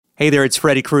Hey there, it's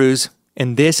Freddie Cruz,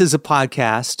 and this is a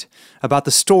podcast about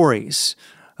the stories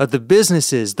of the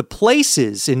businesses, the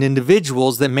places, and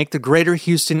individuals that make the greater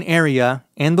Houston area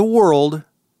and the world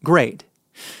great.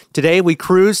 Today, we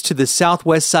cruise to the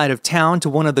southwest side of town to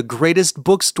one of the greatest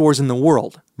bookstores in the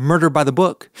world, Murder by the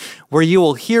Book, where you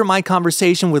will hear my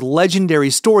conversation with legendary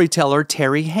storyteller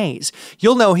Terry Hayes.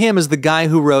 You'll know him as the guy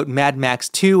who wrote Mad Max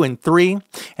 2 and 3,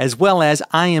 as well as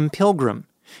I Am Pilgrim.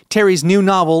 Terry's new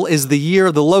novel is The Year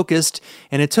of the Locust,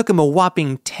 and it took him a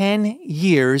whopping 10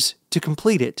 years to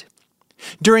complete it.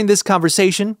 During this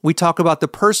conversation, we talk about the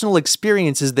personal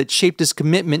experiences that shaped his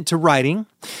commitment to writing.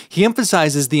 He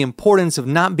emphasizes the importance of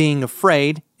not being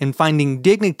afraid and finding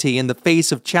dignity in the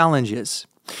face of challenges.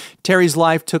 Terry's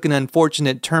life took an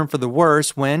unfortunate turn for the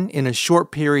worse when, in a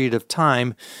short period of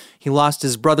time, he lost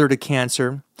his brother to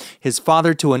cancer, his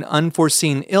father to an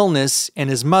unforeseen illness, and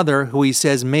his mother, who he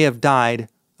says may have died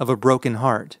of a broken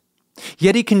heart.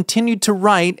 Yet he continued to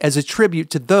write as a tribute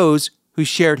to those who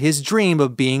shared his dream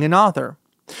of being an author.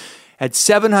 At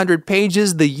 700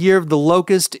 pages, The Year of the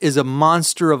Locust is a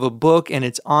monster of a book, and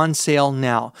it's on sale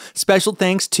now. Special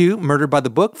thanks to Murder by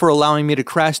the Book for allowing me to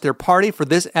crash their party for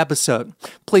this episode.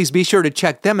 Please be sure to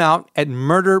check them out at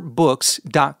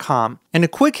murderbooks.com. And a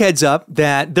quick heads up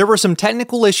that there were some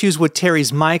technical issues with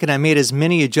Terry's mic, and I made as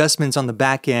many adjustments on the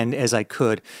back end as I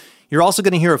could. You're also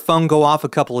going to hear a phone go off a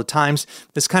couple of times.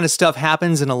 This kind of stuff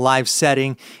happens in a live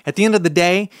setting. At the end of the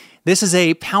day, this is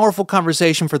a powerful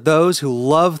conversation for those who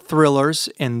love thrillers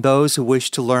and those who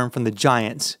wish to learn from the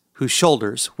giants whose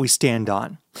shoulders we stand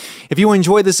on. If you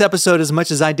enjoyed this episode as much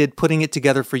as I did putting it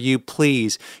together for you,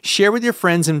 please share with your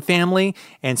friends and family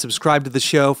and subscribe to the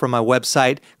show from my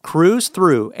website,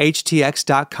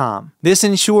 cruisethroughhtx.com. This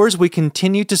ensures we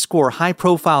continue to score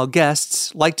high-profile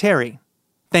guests like Terry.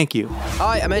 Thank you.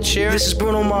 Hi, I'm Ed Sheeran. This is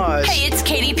Bruno Mars. Hey, it's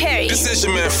Katy Perry. This is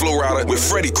your man Flo Rida with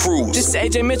Freddie Cruz. This is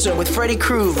AJ Mitchell with Freddie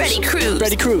Cruz. Freddie Cruz.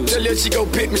 Freddie Cruz. Tell your chico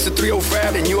pick Mr.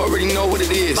 305 and you already know what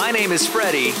it is. My name is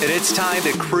Freddie, and it's time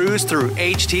to cruise through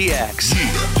HTX.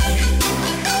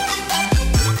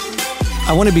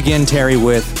 I want to begin, Terry,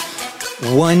 with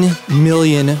 1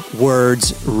 million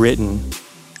words written.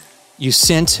 You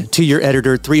sent to your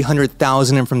editor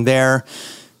 300,000, and from there,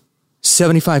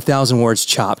 75,000 words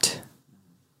chopped.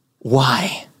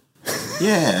 Why?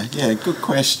 Yeah, good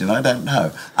question. I don't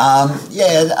know.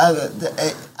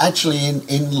 Actually,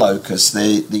 in Locust,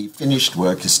 the finished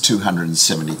work is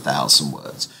 270,000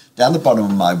 words. Down the bottom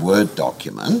of my Word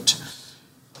document,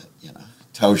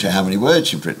 tells you how many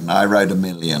words you've written. I wrote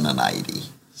 1,080,000.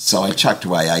 So I chucked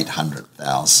away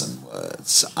 800,000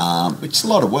 words, which is a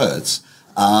lot of words.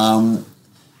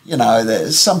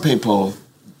 There's some people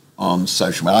on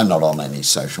social media. I'm not on any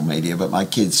social media, but my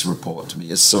kids report to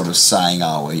me as sort of saying,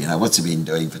 what's he been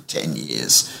doing for 10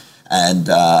 years? And,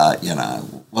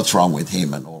 what's wrong with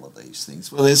him and all of these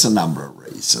things? Well, there's a number of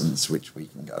reasons which we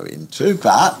can go into,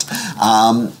 but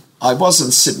I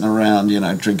wasn't sitting around,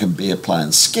 drinking beer,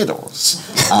 playing Skittles.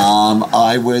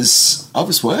 I was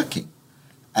working.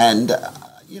 And,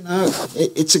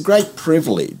 it's a great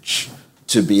privilege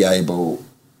to be able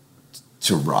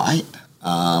to write,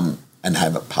 and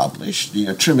have it published.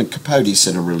 Truman Capote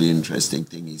said a really interesting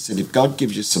thing. He said, if God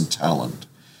gives you some talent,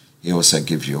 he also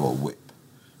gives you a whip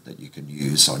that you can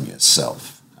use on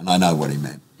yourself. And I know what he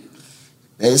meant.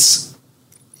 There's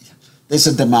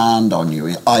a demand on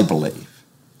you, I believe,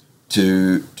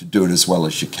 to do it as well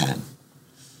as you can.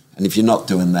 And if you're not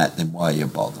doing that, then why are you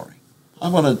bothering? I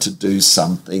wanted to do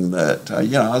something that, I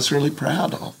was really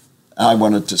proud of. I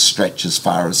wanted to stretch as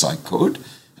far as I could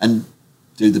and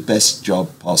do the best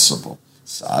job possible.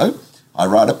 So I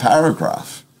write a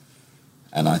paragraph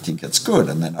and I think it's good,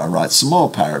 and then I write some more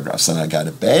paragraphs, and I go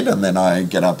to bed, and then I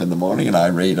get up in the morning and I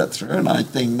read it through and I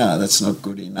think, no, that's not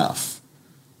good enough.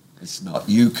 It's not.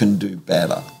 You can do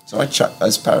better. So I chuck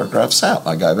those paragraphs out.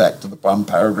 I go back to the one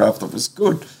paragraph that was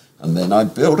good, and then I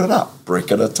build it up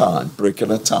brick at a time,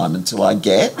 until I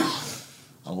get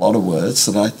a lot of words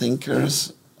that I think are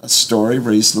a story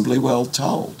reasonably well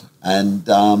told. And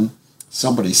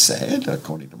somebody said,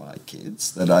 according to my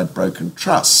kids, that I'd broken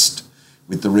trust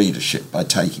with the readership by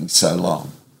taking so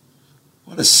long.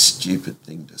 What a stupid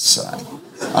thing to say.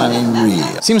 I mean,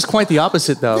 really. Seems quite the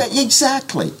opposite, though. Yeah,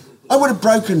 exactly. I would have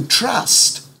broken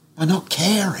trust by not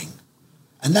caring.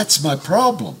 And that's my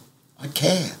problem. I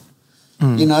care.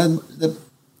 The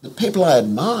people I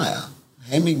admire,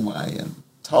 Hemingway and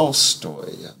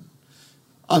Tolstoy, and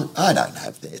I don't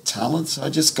have their talents. I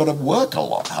just got to work a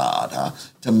lot harder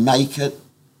to make it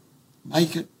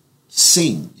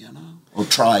sing, or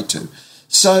try to.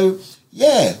 So,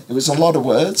 yeah, it was a lot of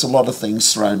words, a lot of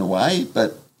things thrown away,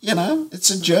 but, it's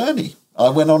a journey. I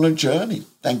went on a journey.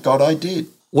 Thank God I did.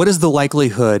 What is the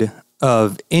likelihood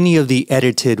of any of the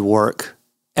edited work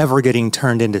ever getting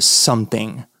turned into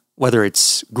something, whether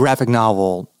it's graphic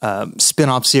novel,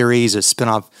 spin-off series, a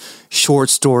spin-off short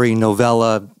story,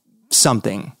 novella,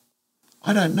 something?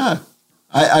 I don't know.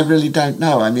 I really don't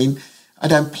know. I mean, I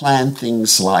don't plan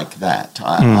things like that.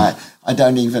 I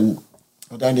don't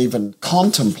even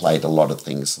contemplate a lot of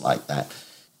things like that.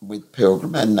 With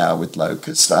Pilgrim and now with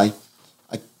Locust,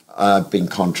 I've been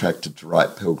contracted to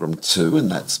write Pilgrim 2, and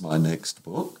that's my next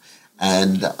book.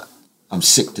 And I'm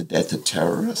sick to death of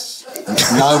terrorists.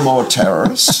 No more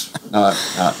terrorists. No,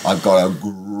 I've got a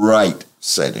great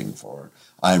setting for it.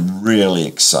 I'm really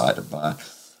excited by it.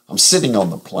 I'm sitting on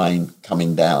the plane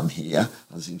coming down here.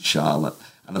 I was in Charlotte,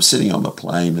 and I'm sitting on the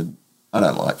plane, and I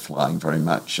don't like flying very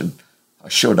much, and I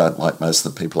sure don't like most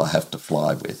of the people I have to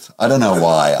fly with. I don't know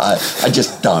why. I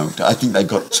just don't. I think they've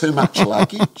got too much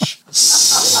luggage.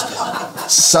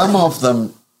 Some of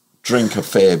them drink a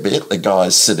fair bit. The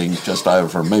guys sitting just over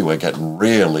from me were getting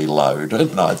really loaded,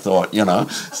 and I thought,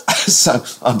 so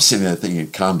I'm sitting there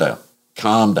thinking, calm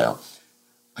down.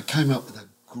 I came up with a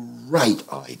great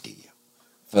idea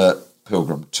for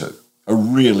Pilgrim 2, a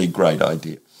really great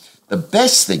idea. The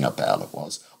best thing about it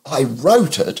was I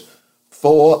wrote it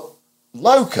for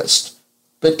Locust,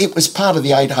 but it was part of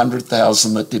the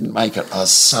 800,000 that didn't make it. I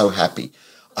was so happy.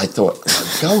 I thought,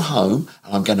 I'll go home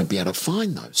and I'm going to be able to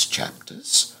find those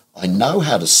chapters. I know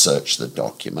how to search the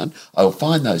document. I'll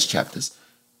find those chapters.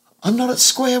 I'm not at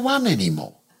square one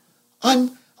anymore.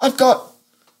 I've got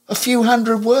a few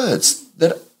hundred words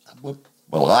that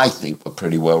I think were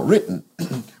pretty well written.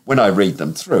 When I read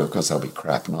them through, of course, they'll be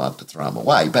crap and I'll have to throw them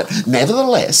away. But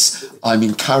nevertheless, I'm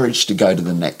encouraged to go to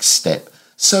the next step.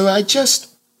 So I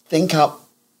just think up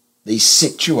these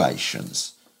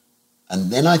situations, and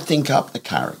then I think up the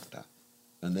character,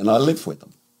 and then I live with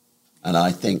them. And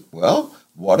I think, well,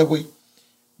 what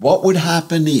would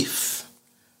happen if?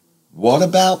 What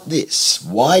about this?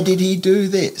 Why did he do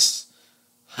this?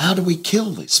 How do we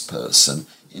kill this person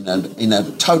in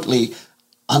a totally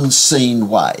unseen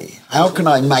way? How can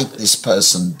I make this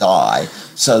person die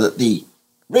so that the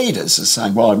readers are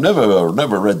saying, well, I've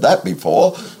never read that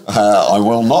before. I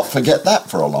will not forget that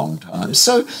for a long time.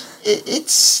 So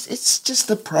it's just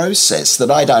a process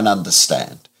that I don't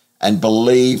understand. And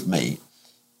believe me,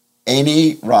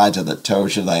 any writer that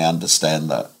tells you they understand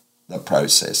the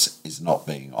process is not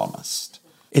being honest.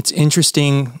 It's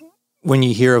interesting when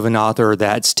you hear of an author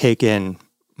that's taken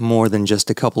more than just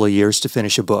a couple of years to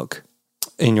finish a book.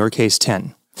 In your case,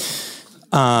 10.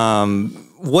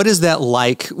 What is that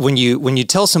like when you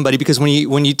tell somebody, because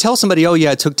when you tell somebody, oh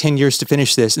yeah, it took 10 years to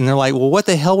finish this, and they're like, well, what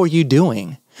the hell were you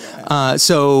doing?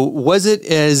 So was it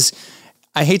as,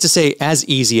 I hate to say as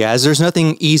easy as, there's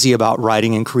nothing easy about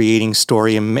writing and creating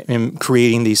story and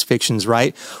creating these fictions,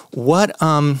 right? What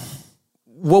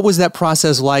was that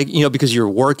process like? Because you're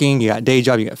working, you got day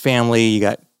job, you got family, you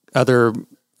got other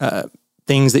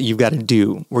things that you've got to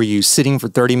do. Were you sitting for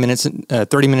 30 minutes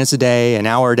a day, an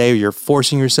hour a day, or you're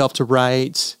forcing yourself to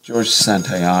write? George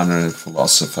Santayana, a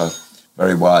philosopher,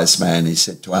 very wise man, he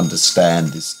said to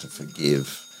understand is to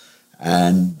forgive.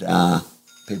 And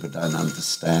people don't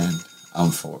understand,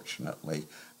 unfortunately.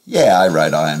 Yeah, I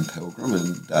wrote Iron Pilgrim,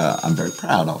 and I'm very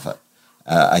proud of it.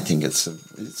 I think it's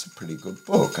a pretty good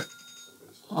book.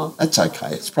 Oh, that's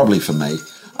okay. It's probably for me.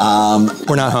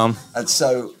 We're not home. And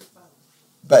so,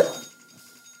 but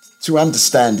to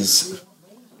understand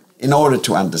in order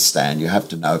to understand, you have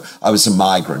to know, I was a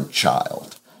migrant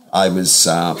child. I was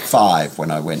 5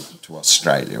 when I went to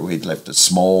Australia. We'd left a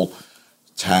small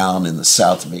town in the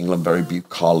south of England, very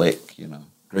bucolic,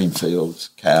 green fields,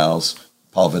 cows,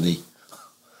 poverty.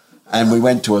 And we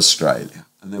went to Australia,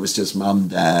 and there was just mum,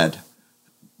 dad,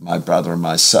 my brother and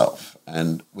myself,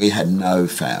 and we had no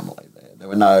family there. There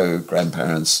were no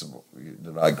grandparents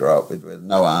that I grew up with,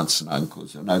 no aunts and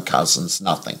uncles, no cousins,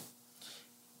 nothing.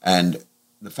 And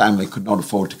the family could not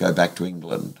afford to go back to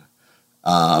England.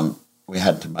 We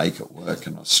had to make it work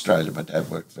in Australia. My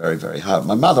dad worked very, very hard.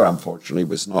 My mother, unfortunately,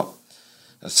 was not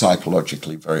a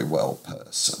psychologically very well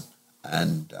person.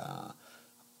 And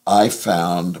I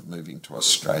found moving to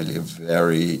Australia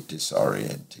very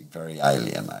disorienting, very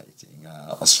alienating.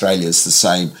 Australia is the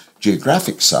same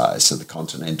geographic size of the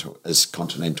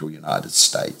continental United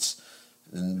States.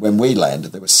 And when we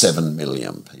landed, there were 7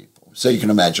 million people. So you can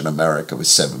imagine America with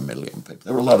 7 million people.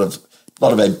 There were a lot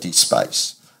of empty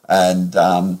space. And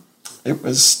it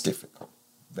was difficult,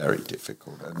 very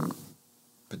difficult, and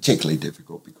particularly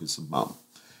difficult because of mum.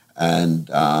 And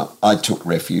I took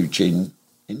refuge in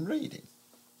reading.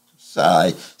 So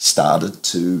I started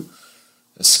to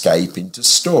escape into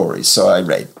stories. So I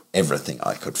read everything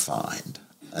I could find.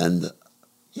 And,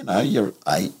 you know, you're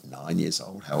 8, 9 years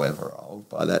old, however old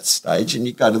by that stage, and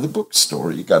you go to the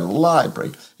bookstore, you go to the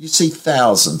library, you see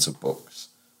thousands of books.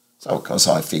 So, of course,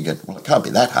 I figured, well, it can't be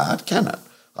that hard, can it?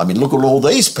 I mean, look at all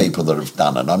these people that have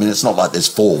done it. I mean, it's not like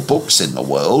there's 4 books in the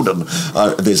world and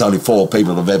there's only 4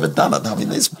 people that have ever done it. I mean,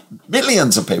 there's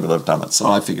millions of people that have done it. So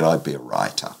I figured I'd be a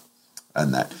writer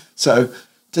and that. So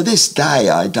to this day,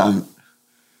 a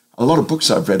lot of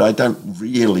books I've read, I don't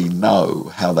really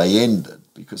know how they ended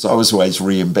because I was always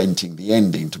reinventing the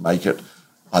ending to make it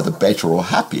either better or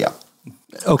happier.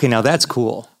 Okay, now that's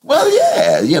cool. Well,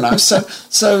 yeah, you know,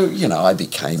 so you know, I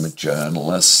became a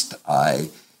journalist.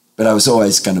 But I was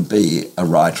always going to be a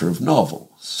writer of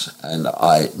novels. And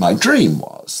my dream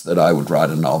was that I would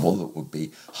write a novel that would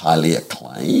be highly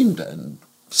acclaimed and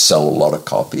sell a lot of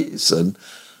copies. And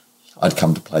I'd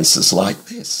come to places like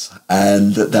this.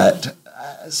 And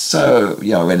so,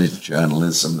 you know, I went into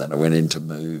journalism, then I went into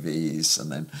movies,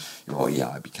 and then,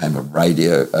 I became a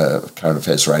current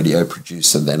affairs radio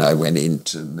producer. Then I went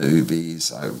into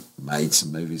movies. I made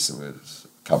some movies. A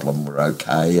couple of them were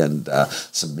okay, and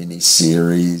some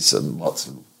mini-series and lots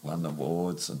of won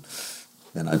awards. And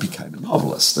then I became a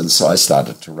novelist. And so I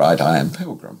started to write I Am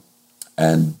Pilgrim.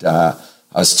 And I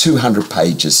was 200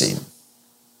 pages in,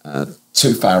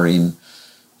 too far in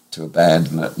to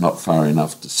abandon it, not far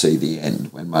enough to see the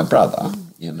end, when my brother,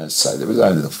 so there was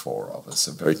only the 4 of us,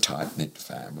 a very tight-knit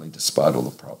family, despite all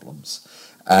the problems.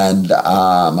 And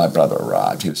my brother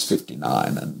arrived. He was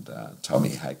 59 and told me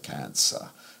he had cancer.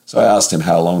 So I asked him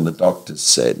how long the doctors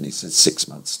said, and he said 6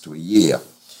 months to a year.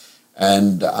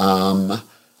 And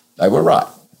they were right,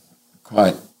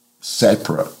 quite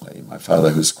separately. My father,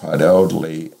 who's quite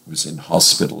elderly, was in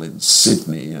hospital in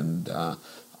Sydney, and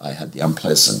I had the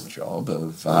unpleasant job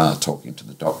of talking to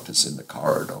the doctors in the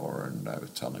corridor, and they were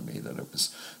telling me that it was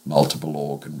multiple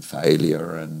organ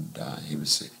failure, and he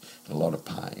was in a lot of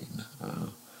pain.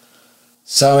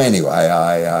 So anyway,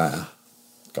 I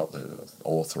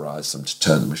authorised them to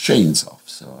turn the machines off.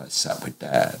 So I sat with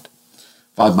Dad.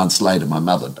 5 months later, my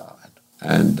mother died,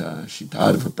 and she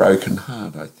died of a broken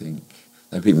heart, I think.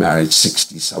 They've been married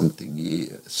 60-something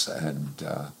years, and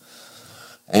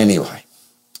anyway,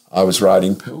 I was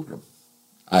writing Pilgrim.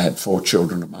 I had 4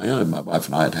 children of my own. My wife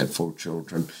and I had 4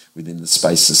 children within the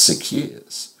space of 6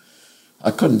 years.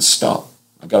 I couldn't stop.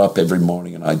 I got up every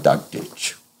morning and I dug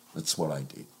ditch. That's what I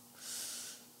did.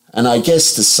 And I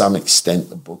guess to some extent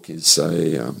the book is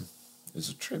a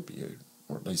tribute,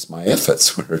 or at least my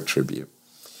efforts were a tribute.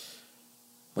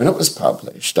 When it was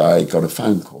published, I got a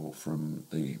phone call from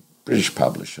the British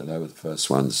publisher. They were the first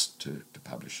ones to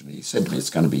publish it. And he said to me, it's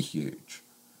going to be huge.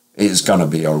 It's going to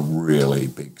be a really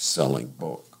big selling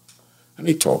book. And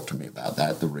he talked to me about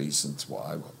that, the reasons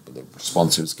why, the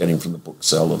response he was getting from the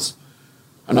booksellers.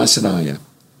 And I said, oh, yeah.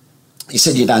 He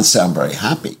said, you don't sound very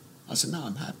happy. I said, no,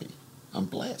 I'm happy. I'm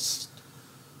blessed.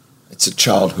 It's a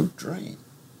childhood dream.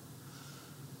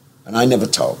 And I never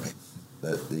told him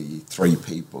that the 3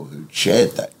 people who'd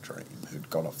shared that dream, who'd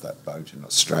got off that boat in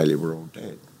Australia, were all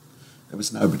dead. There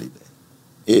was nobody there.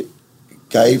 It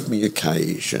gave me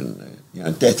occasion,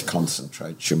 death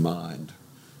concentrates your mind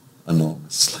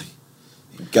enormously.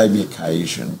 It gave me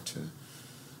occasion to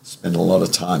spend a lot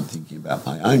of time thinking about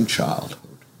my own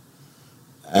childhood.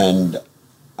 And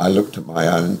I looked at my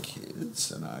own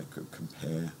kids and I could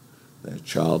compare their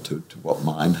childhood to what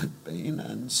mine had been,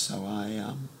 and so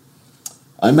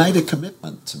I made a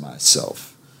commitment to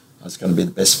myself. I was going to be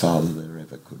the best father there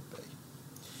ever could be.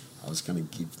 I was going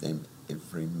to give them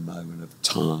every moment of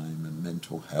time and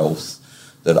mental health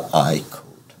that I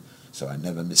could. So I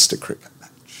never missed a cricket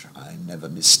match. I never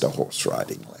missed a horse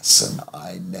riding lesson.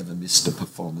 I never missed a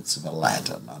performance of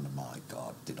Aladdin. And my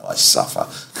God, did I suffer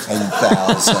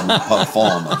 10,000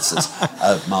 performances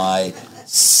of my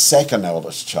second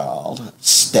eldest child,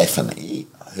 Stephanie,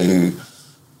 who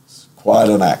is quite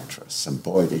an actress. And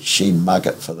boy, did she mug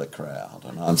it for the crowd.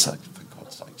 And I'm saying, for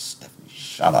God's sake, Stephanie,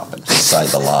 shut up and just say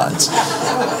the lines.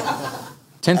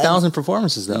 10,000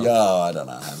 performances, though. Yeah, I don't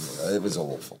know. It was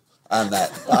awful.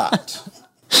 But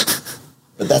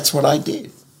that's what I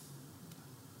did.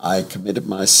 I committed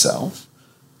myself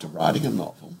to writing a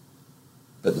novel,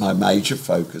 but my major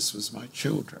focus was my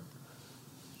children.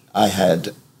 I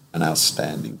had an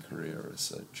outstanding career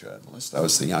as a journalist. I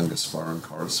was the youngest foreign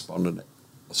correspondent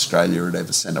Australia had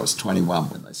ever sent. I was 21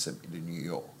 when they sent me to New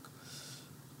York.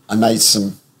 I made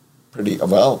some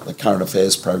the current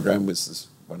affairs program was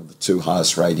one of the 2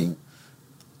 highest rating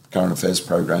current affairs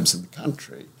programs in the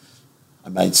country. I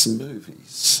made some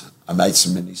movies. I made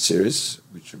some miniseries,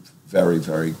 which are very,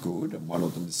 very good, and one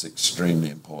of them is extremely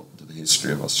important to the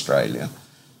history of Australia.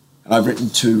 And I've written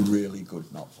 2 really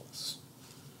good novels.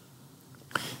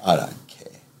 I don't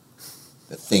care.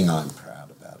 The thing I'm proud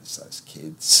about is those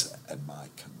kids and my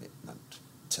commitment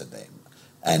to them.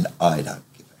 And I don't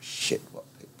give a shit what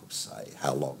people say,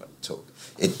 how long it took.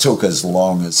 It took as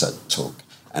long as it took,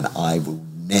 and I will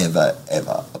never,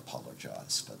 ever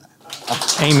apologise for that.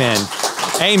 Amen.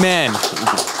 Amen.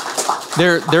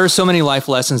 There are so many life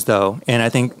lessons, though, and I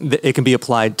think that it can be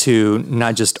applied to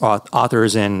not just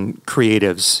authors and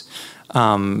creatives.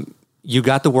 You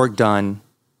got the work done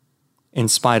in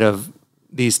spite of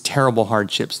these terrible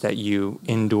hardships that you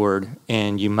endured,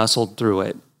 and you muscled through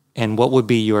it. And what would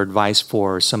be your advice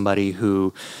for somebody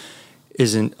who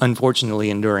isn't unfortunately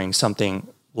enduring something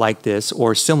like this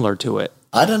or similar to it?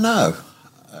 I don't know.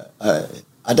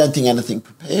 I don't think anything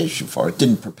prepares you for it. It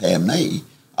didn't prepare me.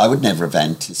 I would never have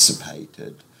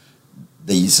anticipated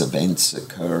these events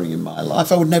occurring in my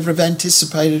life. I would never have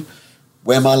anticipated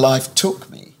where my life took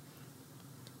me.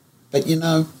 But, you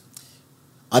know,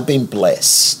 I've been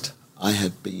blessed. I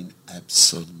have been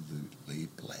absolutely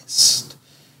blessed.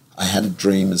 I had a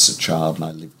dream as a child and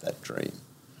I lived that dream,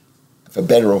 for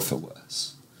better or for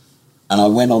worse. And I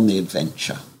went on the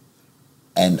adventure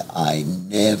and I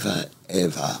never,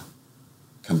 ever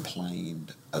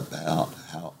complained about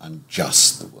how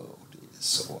unjust the world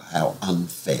is or how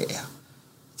unfair.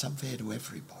 It's unfair to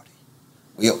everybody.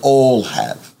 We all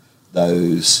have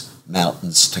those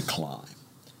mountains to climb.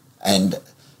 And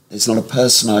there's not a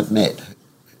person I've met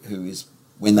who is,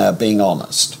 when they're being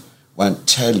honest, won't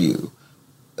tell you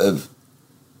of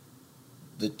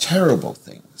the terrible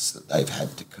things that they've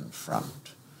had to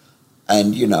confront.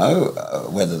 And, you know,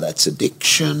 whether that's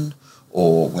addiction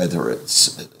or whether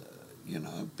it's, you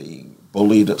know, being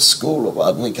bullied at school,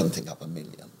 or we can think up a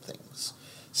million things.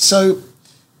 So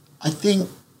I think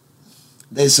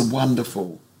there's a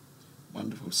wonderful,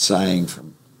 wonderful saying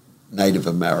from a Native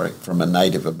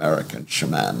American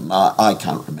shaman. I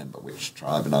can't remember which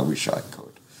tribe, and I wish I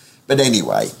could. But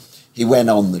anyway, he went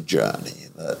on the journey,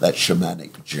 that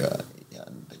shamanic journey.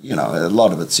 And, you know, a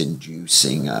lot of it's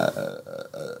inducing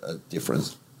a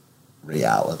different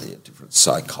reality, a different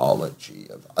psychology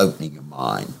of opening your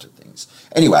mind to things.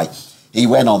 Anyway, he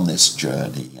went on this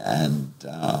journey and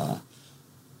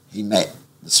he met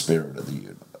the spirit of the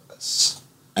universe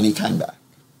and he came back.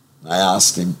 And I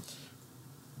asked him,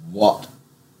 what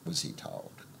was he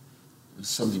told? It was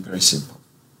something very simple.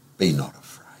 Be not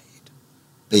afraid.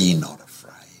 Be not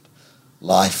afraid.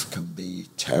 Life can be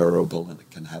terrible and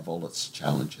it can have all its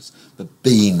challenges, but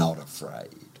be not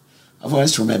afraid. I've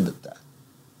always remembered that.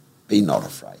 Be not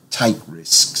afraid. Take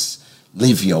risks.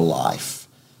 Live your life.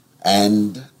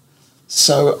 And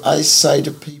so I say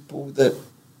to people that,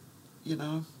 you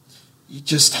know, you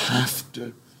just have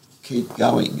to keep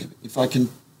going. If I can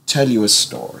tell you a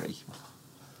story,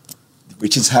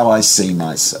 which is how I see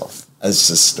myself as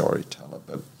a storyteller,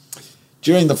 but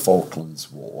during the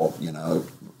Falklands War, you know,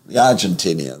 the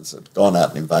Argentinians had gone out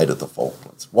and invaded the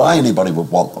Falklands. Why anybody would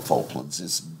want the Falklands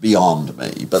is beyond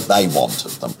me, but they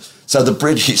wanted them. So the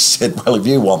British said, well, if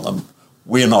you want them,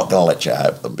 we're not going to let you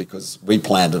have them because we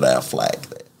planted our flag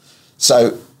there.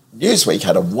 So Newsweek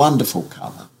had a wonderful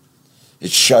cover.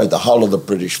 It showed the whole of the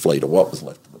British fleet, or what was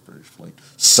left of the British fleet,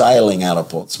 sailing out of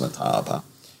Portsmouth Harbour,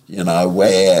 you know,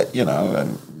 where, you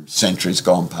know, centuries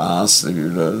gone past, the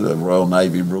Royal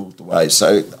Navy ruled the way.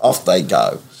 So off they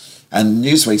go. And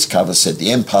Newsweek's cover said,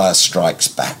 the Empire strikes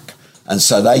back. And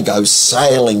so they go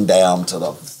sailing down to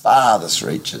the farthest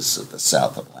reaches of the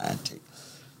South Atlantic.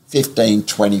 15,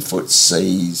 20-foot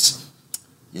seas.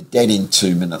 You're dead in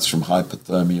 2 minutes from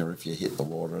hypothermia if you hit the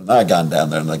water. And they're going down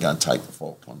there and they're going to take the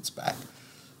Falklands back.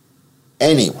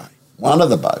 Anyway, one of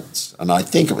the boats, and I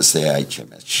think it was the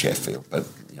HMS Sheffield, but,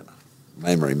 you know,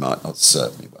 memory might not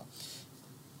serve me well.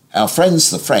 Our friends,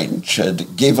 the French,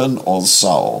 had given or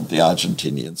sold the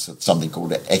Argentinians something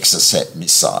called Exocet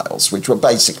missiles, which were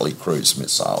basically cruise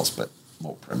missiles, but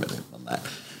more primitive than that.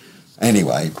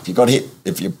 Anyway,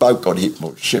 if your boat got hit,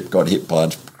 or ship got hit by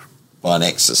an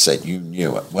Exocet, you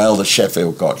knew it. Well, the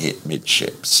Sheffield got hit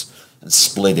midships and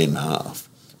split in half.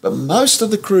 But most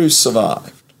of the crew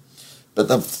survived. But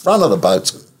the front of the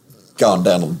boat's gone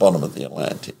down to the bottom of the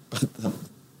Atlantic. But the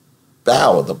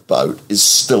bow of the boat is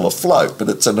still afloat, but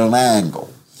it's at an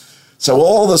angle. So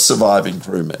all the surviving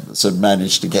crew members have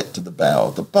managed to get to the bow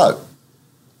of the boat.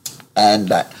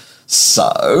 And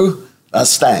so they're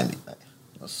standing there.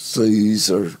 The seas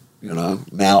are, you know,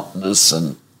 mountainous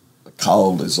and the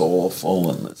cold is awful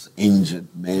and there's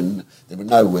injured men. There were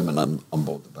no women on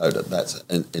board the boat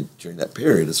during that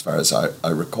period, as far as I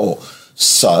recall.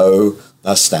 So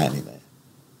they're standing there.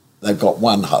 they've got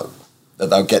one hope, that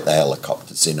they'll get the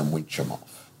helicopters in and winch them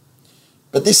off.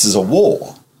 But this is a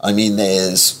war. I mean,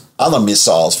 there's other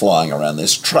missiles flying around.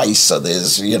 There's tracer.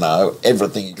 There's,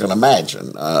 everything you can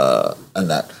imagine, and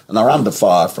they're under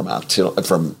fire from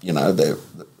the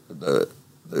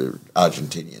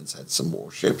Argentinians had some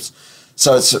warships.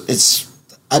 So it's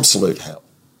absolute hell.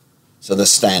 So they're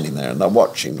standing there and they're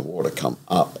watching the water come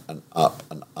up and up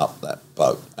and up that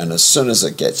boat. And as soon as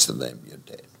it gets to them, you're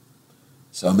dead.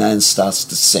 So a man starts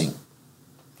to sing.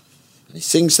 And he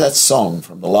sings that song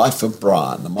from The Life of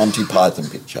Brian, the Monty Python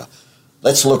picture.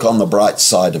 Let's look on the bright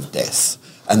side of death.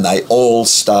 And they all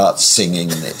start singing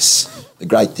this. The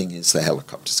great thing is the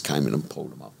helicopters came in and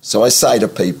pulled them up. So I say to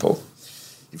people,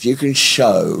 if you can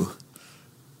show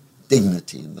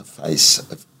dignity in the face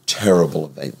of terrible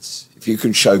events, if you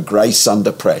can show grace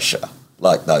under pressure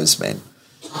like those men,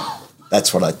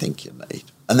 that's what I think you need.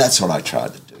 And that's what I try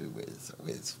to do with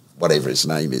whatever his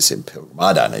name is in Pilgrim.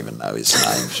 I don't even know his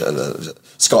name.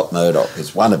 Scott Murdoch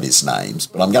is one of his names,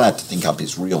 but I'm going to have to think up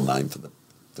his real name for the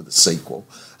sequel.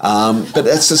 But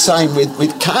it's the same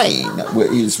with Cain.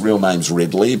 His real name's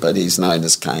Ridley, but he's known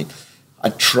as Cain. I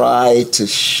try to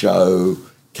show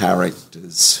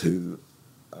characters who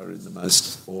are in the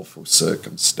most awful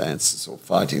circumstances or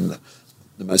fighting the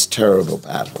most terrible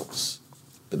battles,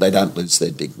 but they don't lose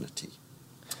their dignity.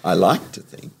 I like to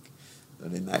think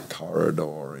that in that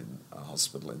corridor in a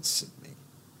hospital in Sydney,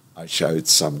 I showed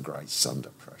some grace under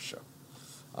pressure.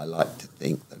 I like to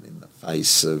think that in the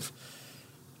face of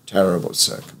terrible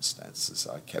circumstances,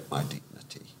 I kept my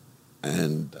dignity.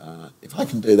 And if I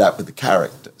can do that with the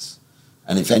characters,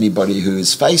 and if anybody who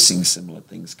is facing similar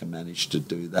things can manage to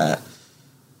do that,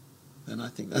 then I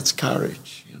think that's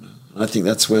courage, And I think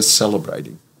that's worth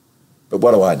celebrating. But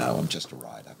what do I know? I'm just a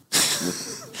writer.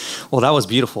 Well, that was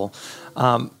beautiful.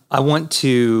 I want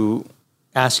to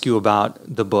ask you about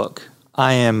the book.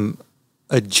 I am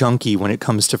a junkie when it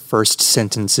comes to first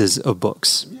sentences of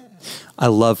books. Yeah. I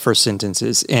love first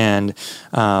sentences. And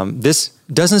this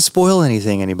doesn't spoil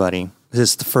anything, anybody.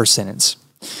 This is the first sentence.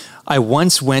 I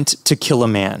once went to kill a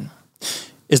man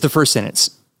is the first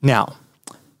sentence. Now,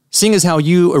 seeing as how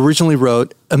you originally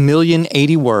wrote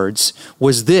 1,080,000 words,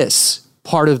 was this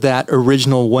part of that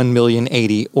original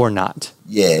 1,080,000 or not?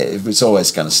 Yeah, it was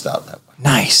always going to start that way.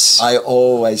 Nice. I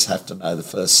always have to know the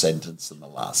first sentence and the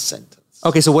last sentence.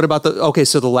 Okay, so what about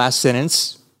so the last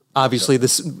sentence? Obviously,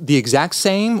 the exact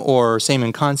same or same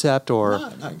in concept or?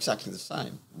 No, exactly the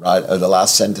same. Right, the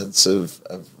last sentence of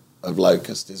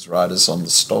Locust is riders on the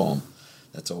storm.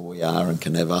 That's all we are and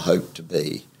can never hope to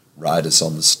be. Riders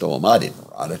on the storm. I didn't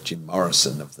write it. Jim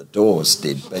Morrison of the Doors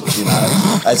did. But,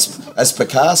 as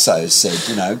Picasso said,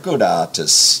 good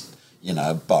artists,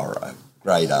 borrow.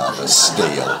 Great artists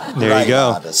steal. There you go.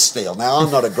 Great artists steal. Now,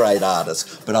 I'm not a great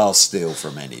artist, but I'll steal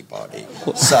from anybody.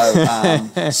 So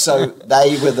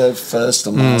they were the first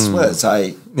and last words.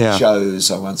 I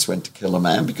chose I once went to kill a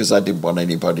man because I didn't want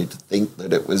anybody to think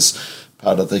that it was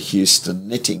part of the Houston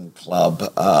Knitting Club,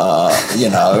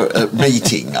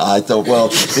 meeting. I thought, well,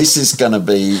 this is going to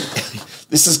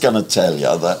tell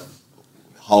you that,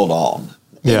 hold on.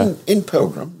 Yeah. In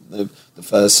Pilgrim, the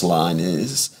first line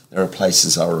is, there are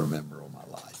places I remember all my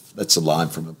life. That's a line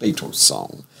from a Beatles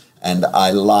song. And I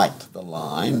liked the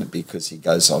line because he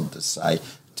goes on to say,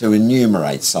 to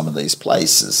enumerate some of these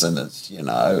places, and it's,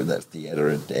 the Theatre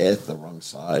of Death, the wrong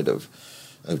side of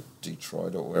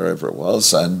Detroit or wherever it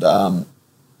was, and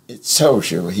it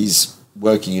tells you he's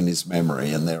working in his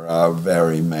memory, and there are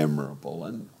very memorable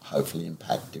and hopefully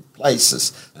impactful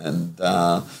places. And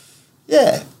none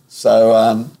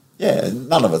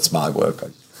of it's my work. I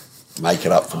make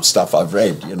it up from stuff I've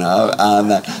read,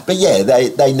 but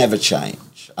they never change.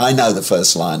 I know the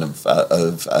first line of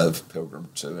Pilgrim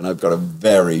 2, and I've got a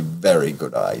very, very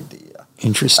good idea.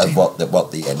 Interesting. Of what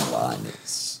the end line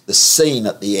is. The scene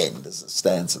at the end, as it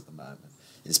stands at the moment,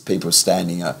 is people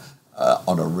standing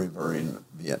on a river in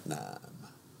Vietnam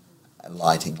and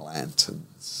lighting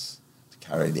lanterns to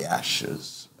carry the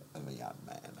ashes of a young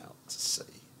man out to sea.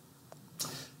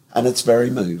 And it's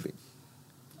very moving.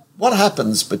 What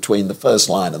happens between the first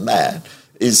line and that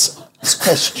is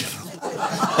questionable.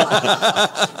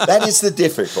 That is the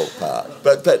difficult part.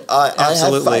 But I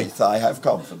have faith, I have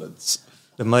confidence.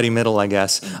 The muddy middle, I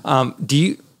guess.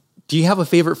 Do you have a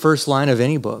favorite first line of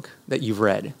any book that you've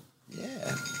read?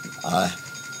 Yeah.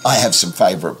 I have some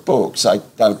favourite books. I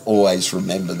don't always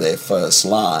remember their first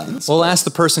lines. Well, ask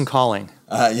the person calling.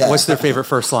 What's their favorite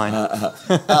first line? No,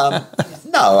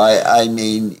 I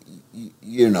mean,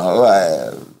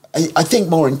 I think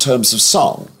more in terms of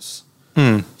songs.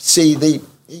 See, look,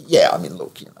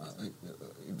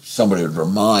 somebody would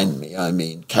remind me, I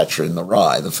mean, Catcher in the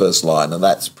Rye, the first line, and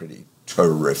that's pretty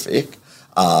terrific.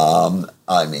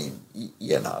 I mean,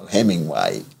 you know,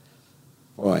 Hemingway,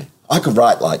 boy, I could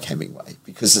write like Hemingway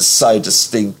because it's so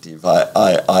distinctive.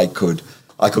 I could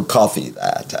copy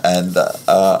that, and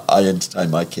I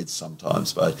entertain my kids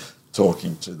sometimes by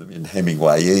talking to them in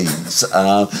Hemingwayese.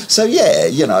 So yeah,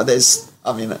 you know,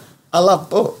 I love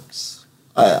books.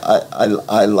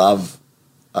 I love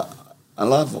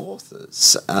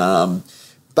authors.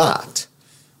 But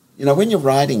you know, when you're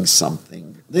writing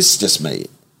something, this is just me.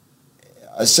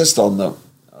 I was just on the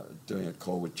doing a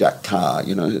call with Jack Carr,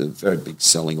 you know, a very big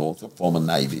selling author, former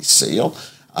Navy SEAL,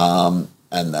 and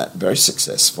that very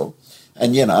successful.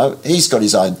 And, you know, he's got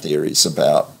his own theories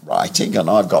about writing, and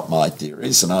I've got my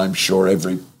theories, and I'm sure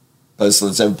every person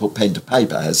that's ever put pen to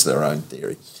paper has their own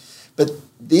theory. But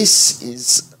this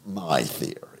is my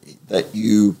theory, that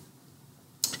you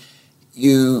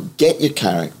get your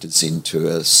characters into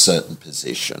a certain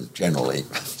position, generally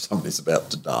somebody's about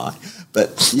to die,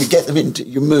 but you get them into,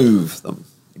 you move them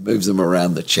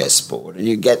around the chessboard, and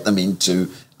you get them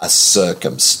into a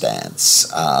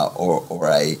circumstance or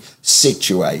a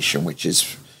situation which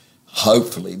is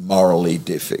hopefully morally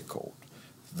difficult,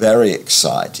 very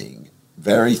exciting,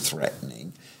 very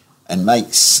threatening, and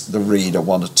makes the reader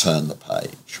want to turn the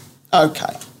page.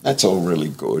 Okay, that's all really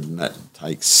good, and that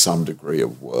takes some degree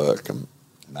of work and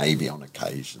maybe on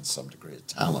occasion some degree of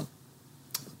talent.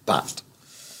 But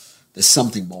there's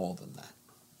something more than that.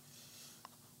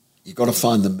 You've got to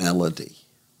find the melody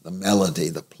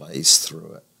that plays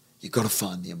through it. You've got to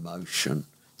find the emotion.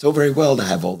 It's all very well to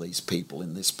have all these people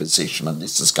in this position and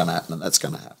this is going to happen and that's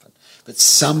going to happen. But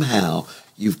somehow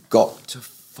you've got to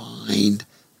find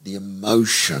the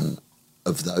emotion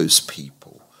of those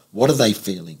people. What are they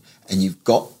feeling? And you've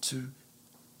got to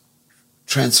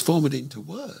transform it into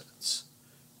words.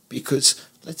 Because,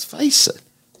 let's face it,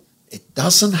 it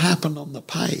doesn't happen on the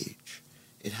page.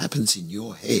 It happens in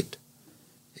your head.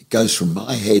 It goes from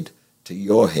my head to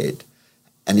your head.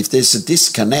 And if there's a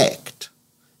disconnect,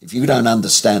 if you don't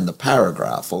understand the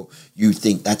paragraph or you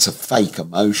think that's a fake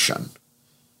emotion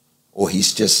or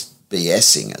he's just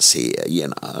BSing us here, you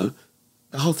know,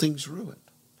 the whole thing's ruined.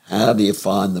 How do you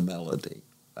find the melody?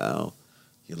 Well,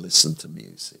 you listen to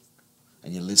music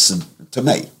and you listen to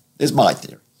me. There's my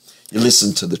theory. You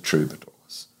listen to the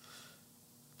troubadours.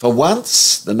 For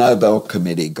once, the Nobel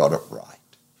Committee got it right.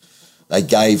 They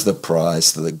gave the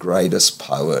prize to the greatest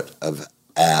poet of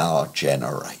our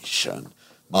generation.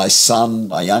 My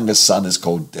youngest son is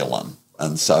called Dylan,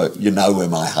 and so you know where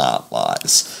my heart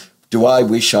lies. Do I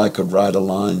wish I could write a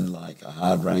line like "A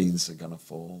hard rains are gonna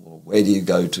fall" or "Where do you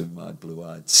go to, my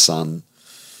blue-eyed son"?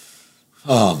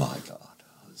 Oh my God,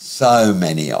 so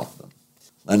many of them.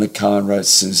 Leonard Cohen wrote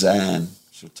Suzanne.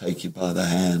 She'll take you by the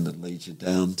hand and lead you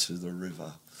down to the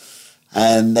river.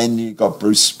 And then you got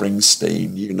Bruce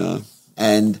Springsteen, you know.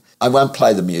 And I won't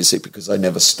play the music because I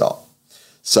never stop.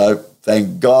 So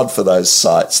thank God for those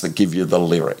sites that give you the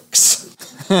lyrics.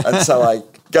 And so I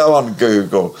go on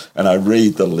Google and I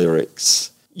read the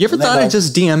lyrics. You ever thought of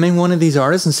just DMing one of these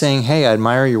artists and saying, "Hey, I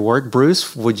admire your work,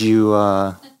 Bruce. Would you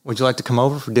like to come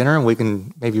over for dinner and we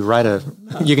can maybe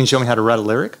you can show me how to write a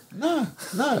lyric?" No.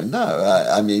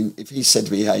 I mean, if he said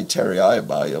to me, "Hey, Terry, I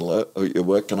admire your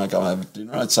work, can I go have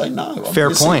dinner?" I'd say no.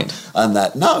 Fair point. And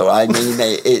that, no, I mean,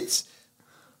 it's,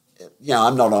 you know,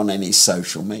 I'm not on any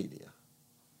social media.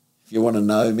 If you want to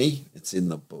know me, it's in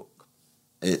the book.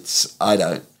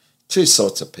 Two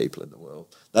sorts of people in the world.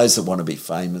 Those that want to be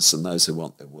famous and those who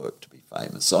want their work to be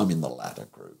famous. I'm in the latter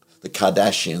group. The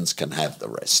Kardashians can have the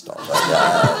rest of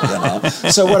it. You know?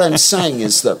 So what I'm saying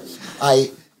is that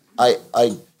I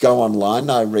go online,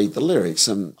 I read the lyrics,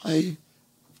 and I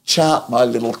chart my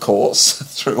little course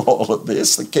through all of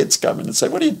this. The kids come in and say,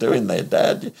 "What are you doing there,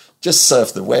 Dad? You just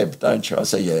surf the web, don't you?" I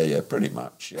say, yeah, pretty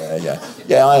much. Yeah,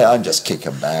 I'm just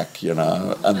kicking back, you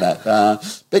know, and that.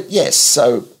 But yes,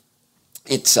 so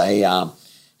it's a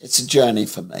journey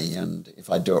for me, and if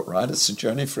I do it right, it's a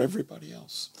journey for everybody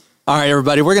else. All right,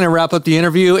 everybody, we're going to wrap up the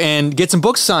interview and get some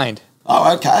books signed.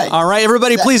 Oh, okay. All right,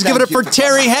 everybody, please give it up for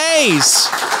Terry Hayes.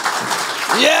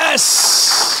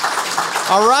 Yes.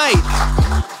 All right.